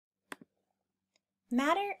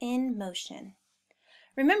Matter in motion.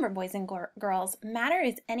 Remember, boys and girls, matter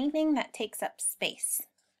is anything that takes up space.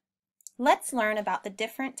 Let's learn about the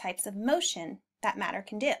different types of motion that matter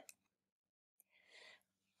can do.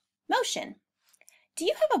 Motion. Do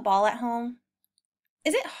you have a ball at home?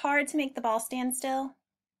 Is it hard to make the ball stand still?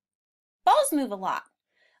 Balls move a lot.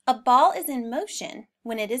 A ball is in motion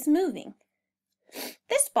when it is moving.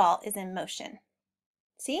 This ball is in motion.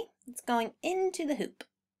 See? It's going into the hoop.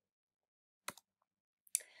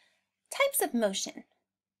 Types of motion.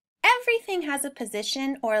 Everything has a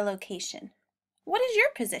position or a location. What is your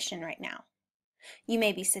position right now? You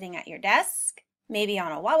may be sitting at your desk, maybe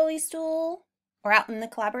on a wobbly stool, or out in the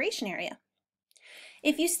collaboration area.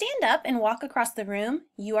 If you stand up and walk across the room,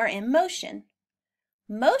 you are in motion.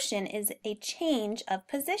 Motion is a change of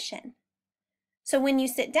position. So when you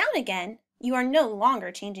sit down again, you are no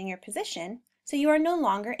longer changing your position, so you are no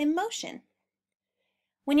longer in motion.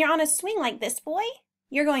 When you're on a swing like this boy,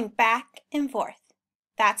 you're going back and forth.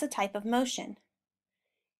 That's a type of motion.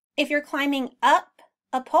 If you're climbing up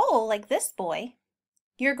a pole like this boy,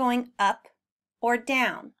 you're going up or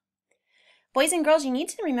down. Boys and girls, you need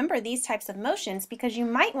to remember these types of motions because you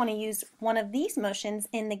might want to use one of these motions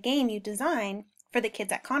in the game you design for the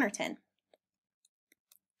kids at Connerton.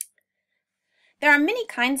 There are many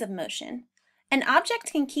kinds of motion. An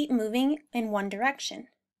object can keep moving in one direction.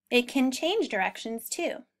 It can change directions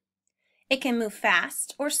too. It can move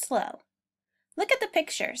fast or slow. Look at the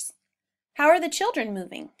pictures. How are the children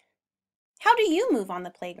moving? How do you move on the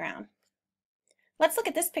playground? Let's look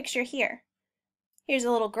at this picture here. Here's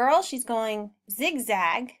a little girl. She's going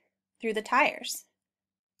zigzag through the tires.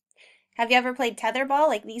 Have you ever played tetherball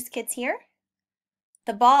like these kids here?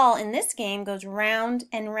 The ball in this game goes round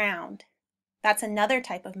and round. That's another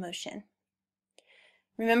type of motion.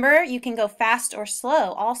 Remember, you can go fast or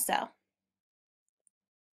slow also.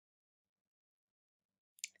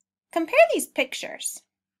 Compare these pictures.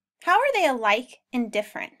 How are they alike and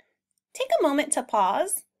different? Take a moment to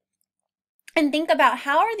pause and think about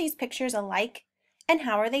how are these pictures alike and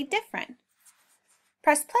how are they different?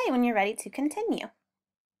 Press play when you're ready to continue.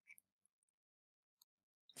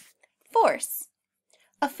 Force.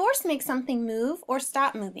 A force makes something move or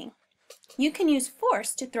stop moving. You can use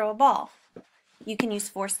force to throw a ball. You can use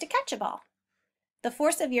force to catch a ball. The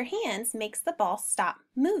force of your hands makes the ball stop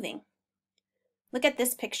moving. Look at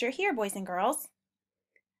this picture here, boys and girls.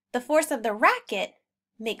 The force of the racket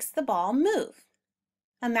makes the ball move.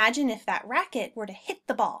 Imagine if that racket were to hit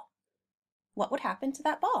the ball. What would happen to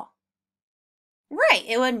that ball? Right,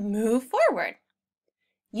 it would move forward.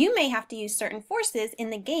 You may have to use certain forces in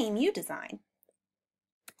the game you design.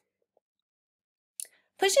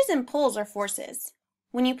 Pushes and pulls are forces.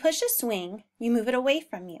 When you push a swing, you move it away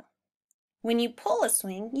from you. When you pull a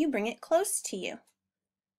swing, you bring it close to you.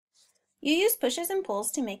 You use pushes and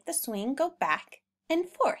pulls to make the swing go back and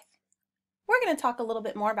forth. We're going to talk a little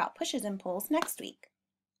bit more about pushes and pulls next week.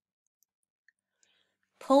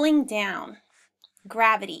 Pulling down.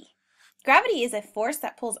 Gravity. Gravity is a force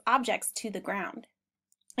that pulls objects to the ground.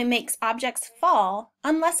 It makes objects fall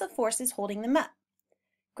unless a force is holding them up.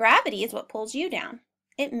 Gravity is what pulls you down.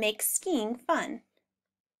 It makes skiing fun.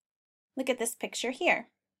 Look at this picture here.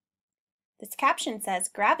 This caption says,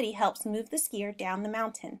 "Gravity helps move the skier down the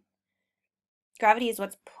mountain." Gravity is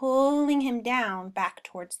what's pulling him down back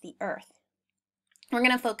towards the earth. We're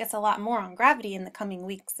going to focus a lot more on gravity in the coming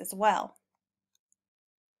weeks as well.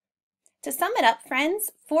 To sum it up,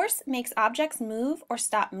 friends, force makes objects move or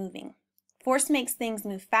stop moving. Force makes things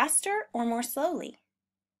move faster or more slowly.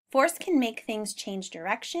 Force can make things change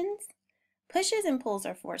directions. Pushes and pulls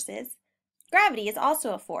are forces. Gravity is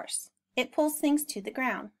also a force. It pulls things to the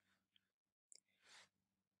ground.